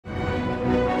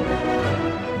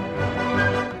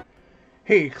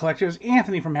Hey collectors,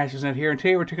 Anthony from Hatchersnet here, and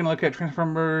today we're taking a look at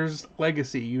Transformers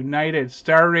Legacy United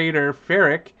Star Raider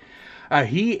Ferak.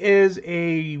 He is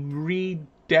a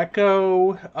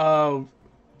redeco of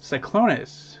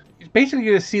Cyclonus. You're basically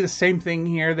going to see the same thing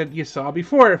here that you saw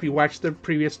before if you watched the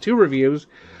previous two reviews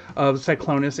of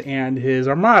Cyclonus and his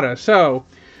Armada. So,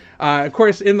 of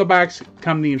course, in the box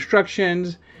come the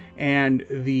instructions and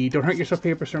the Don't Hurt Yourself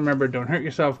paper, so remember, don't hurt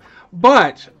yourself.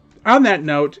 But, on that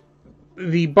note,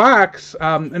 the box,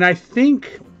 and I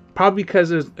think probably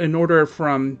because it's an order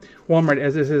from Walmart,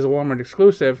 as this is a Walmart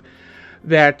exclusive,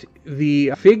 that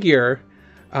the figure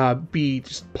be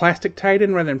just plastic tied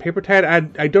in rather than paper tied.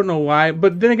 I don't know why,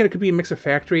 but then again, it could be a mix of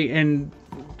factory, and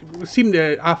seem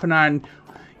to off and on,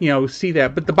 see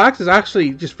that. But the box is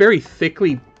actually just very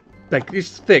thickly, like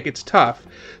it's thick, it's tough.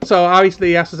 So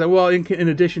obviously, they also said, well, in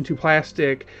addition to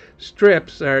plastic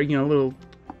strips or little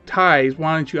ties,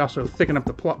 why don't you also thicken up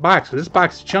the box? Because this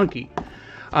box is chunky.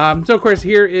 So of course,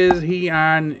 here is he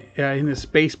on in his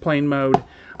space plane mode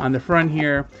on the front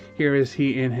here. Here is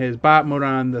he in his bot mode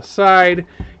on the side.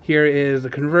 Here is the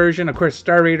conversion. Of course,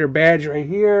 Star Raider badge right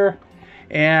here.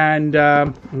 And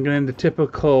I'm going the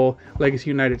typical Legacy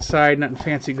United side. Nothing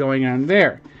fancy going on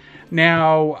there.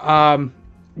 Now,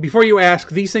 before you ask,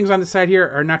 these things on the side here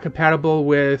are not compatible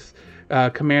with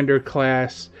Commander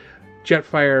class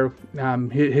Jetfire.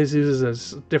 His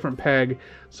uses a different peg,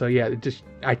 so yeah,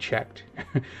 I checked.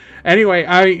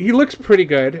 Anyway, he looks pretty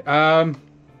good. I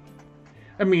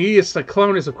mean, he is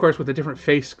Cyclonus, of course, with a different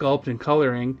face sculpt and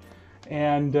coloring,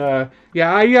 and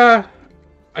yeah,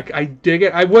 I dig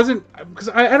it. I wasn't, because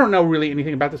I don't know really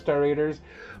anything about the Star Raiders,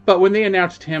 but when they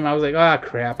announced him, I was like, ah,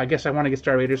 crap, I guess I want to get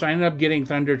Star Raiders. So I ended up getting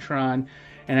Thundertron,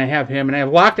 and I have him, and I have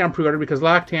Lockdown pre-ordered because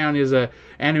Lockdown is a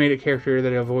animated character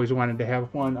that I've always wanted to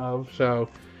have one of. So,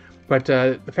 but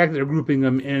the fact that they're grouping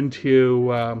them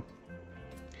into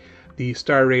the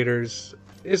Star Raiders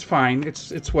is fine.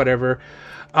 It's whatever.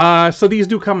 So these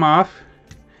do come off,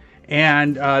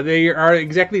 and they are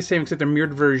exactly the same except they're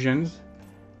mirrored versions.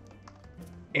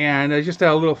 And I just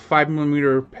have a little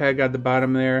 5mm peg at the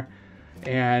bottom there,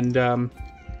 and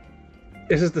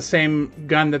this is the same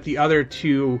gun that the other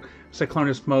two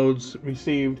Cyclonus modes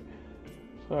received.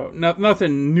 So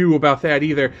nothing new about that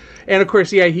either. And of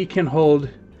course, yeah, he can hold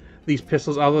these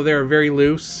pistols, although they're very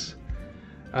loose.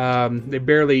 They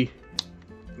barely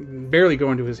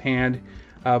go into his hand,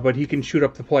 but he can shoot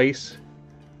up the place.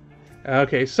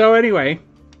 Okay, so anyway,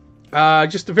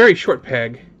 just a very short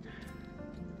peg.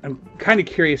 I'm kind of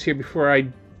curious here before I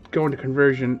go into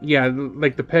conversion. Yeah,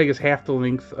 like the peg is half the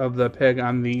length of the peg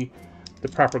on the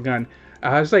proper gun.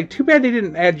 It's like too bad they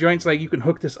didn't add joints like you can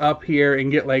hook this up here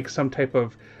and get like some type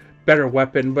of better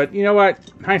weapon. But you know what?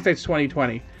 Hindsight's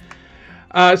 20/20.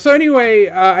 So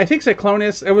anyway, I think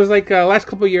Cyclonus. It was like last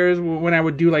couple of years when I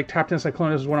would do like top 10.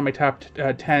 Cyclonus was one of my top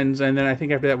 10s, and then I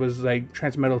think after that was like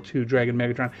Transmetal 2, Dragon,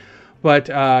 Megatron. But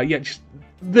yeah, just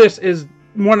this is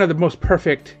one of the most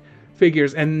perfect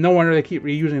figures, and no wonder they keep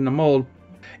reusing the mold.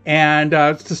 And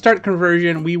to start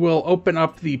conversion, we will open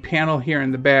up the panel here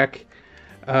in the back.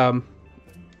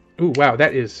 Ooh, wow,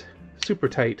 that is super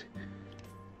tight.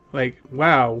 Like,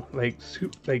 wow, like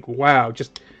wow.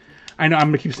 Just, I know I'm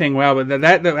gonna keep saying wow, but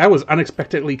that was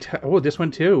unexpectedly oh, this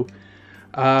one too.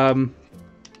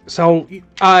 So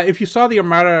if you saw the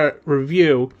Armada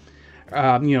review,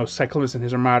 Cyclonus and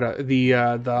his Armada,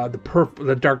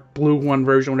 the dark blue one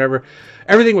version, whatever,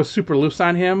 everything was super loose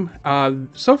on him.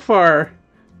 So far,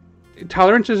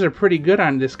 tolerances are pretty good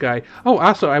on this guy. Oh,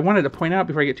 also, I wanted to point out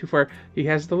before I get too far, he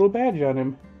has the little badge on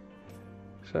him.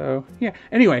 So, yeah.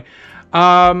 Anyway,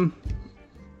 I'm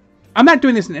not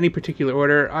doing this in any particular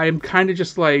order. I'm kind of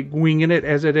just like winging it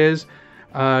as it is.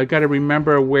 Got to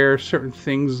remember where certain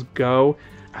things go.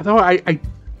 Although I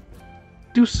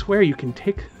do swear you can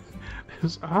take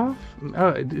this off.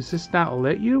 Oh, does this not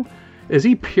let you? Is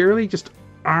he purely just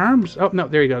arms? Oh, no,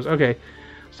 there he goes. Okay.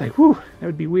 It's like, whew, that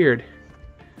would be weird.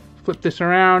 Flip this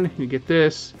around. You get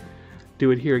this.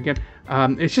 Do it here again.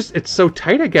 It's so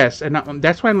tight, I guess, and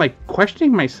that's why I'm like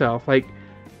questioning myself. Like,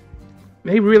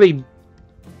 they really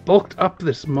bulked up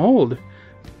this mold.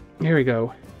 Here we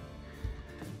go.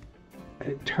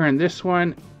 Turn this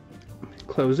one,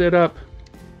 close it up.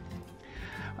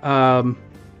 And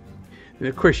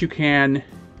of course, you can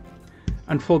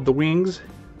unfold the wings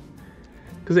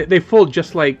because they fold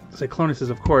just like Cyclonus's,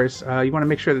 of course. You want to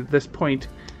make sure that this point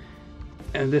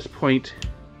and this point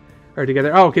are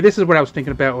together. Oh, okay, this is what I was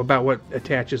thinking about what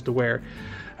attaches to where.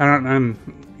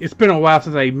 It's been a while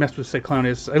since I messed with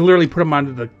Cyclonus. I literally put them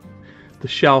onto the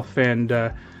shelf, and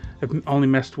I've only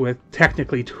messed with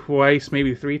technically twice,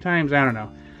 maybe 3 times. I don't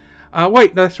know.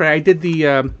 Wait, that's right. I did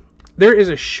the there is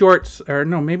a short, or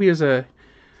no, maybe it's a.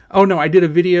 Oh no, I did a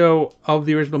video of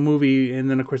the original movie, and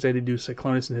then of course I did do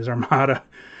Cyclonus and his Armada.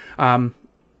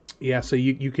 Yeah, so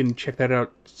you can check that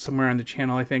out somewhere on the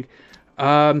channel, I think.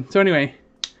 So anyway,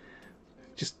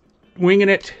 just winging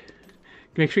it.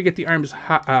 Make sure you get the arms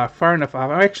far enough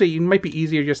off. Actually, it might be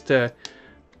easier just to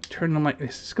turn them like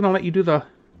this. It's going to let you do the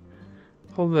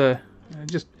whole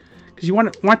just because you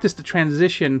want this to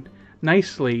transition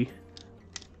nicely,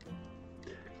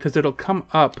 because it'll come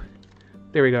up.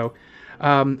 There we go.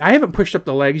 I haven't pushed up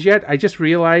the legs yet. I just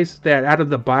realized that out of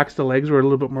the box the legs were a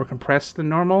little bit more compressed than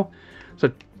normal.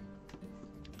 So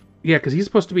yeah, because he's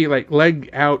supposed to be like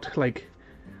leg out like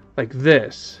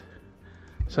this.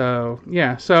 So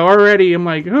yeah, so already I'm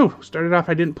like, oh, started off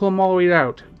I didn't pull them all the way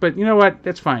out, but you know what?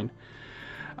 That's fine.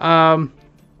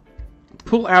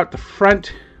 Pull out the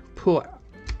front, pull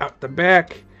out the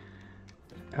back.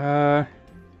 I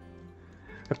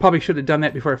probably should have done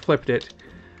that before I flipped it.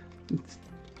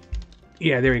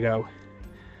 Yeah, there we go.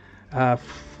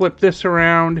 Flip this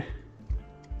around.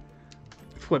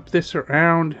 Flip this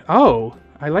around. Oh,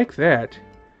 I like that.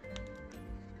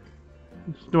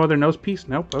 No other nose piece?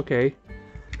 Nope, okay.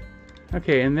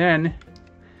 Okay, and then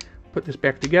put this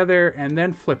back together and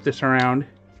then flip this around.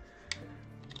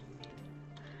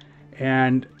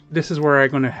 And this is where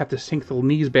I'm going to have to sink the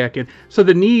knees back in. So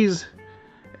the knees,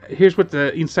 here's what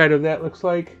the inside of that looks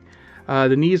like.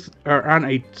 The knees are on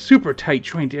a super tight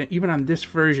joint, even on this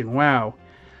version. Wow.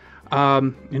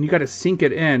 And you got to sink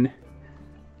it in.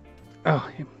 Oh,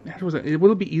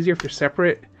 will it be easier if they're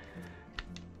separate?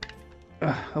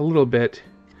 A little bit.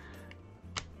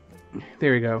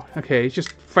 There we go. Okay, it's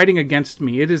just fighting against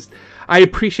me. It is. I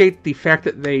appreciate the fact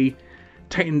that they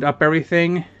tightened up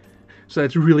everything, so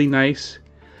that's really nice.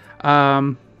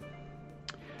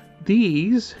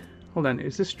 These. Hold on.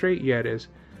 Is this straight? Yeah, it is.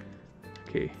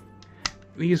 Okay.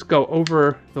 These go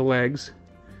over the legs.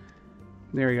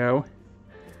 There we go.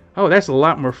 Oh, that's a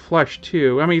lot more flush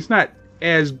too. I mean, it's not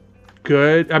as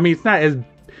good. I mean, it's not as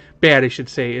bad, I should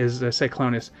say, as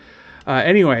Cyclonus.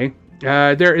 Anyway,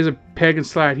 there is a peg and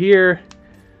slot here.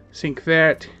 Sink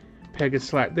that. Peg and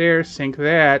slot there. Sink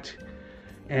that.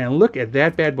 And look at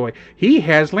that bad boy. He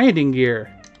has landing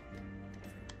gear.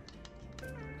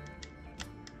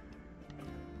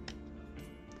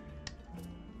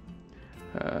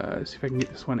 Let's see if I can get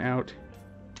this one out.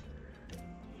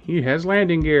 He has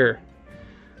landing gear.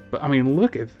 But I mean,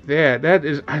 look at that. That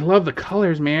is, I love the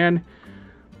colors, man.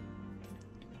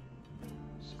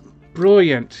 It's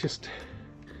brilliant. Just,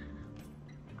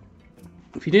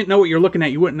 if you didn't know what you're looking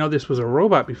at, you wouldn't know this was a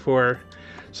robot before.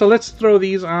 So let's throw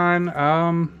these on.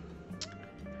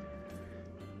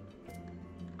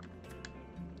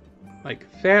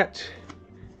 Like that.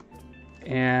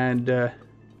 And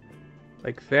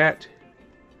like that.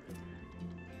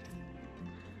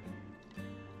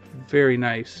 Very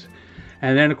nice.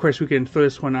 And then, of course, we can throw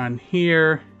this one on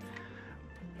here.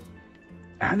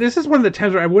 This is one of the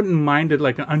times where I wouldn't mind it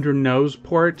like an under nose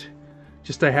port,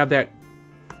 just to have that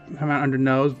come out under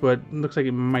nose, but it looks like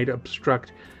it might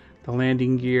obstruct the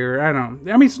landing gear. I don't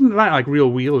know. I mean, it's not like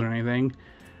real wheels or anything.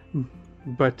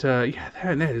 But, yeah,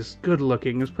 that is good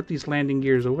looking. Let's put these landing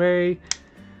gears away.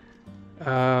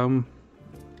 Just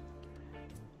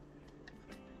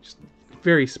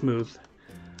very smooth.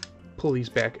 Pull these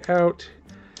back out.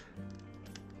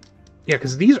 Yeah,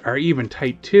 because these are even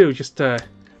tight too, just to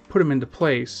put them into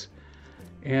place.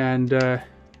 And,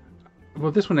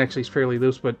 well, this one actually is fairly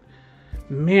loose, but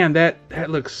man,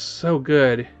 that looks so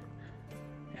good.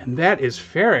 And that is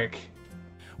Ferak.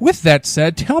 With that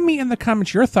said, tell me in the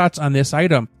comments your thoughts on this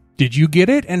item. Did you get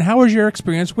it, and how was your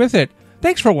experience with it?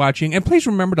 Thanks for watching, and please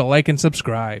remember to like and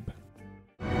subscribe.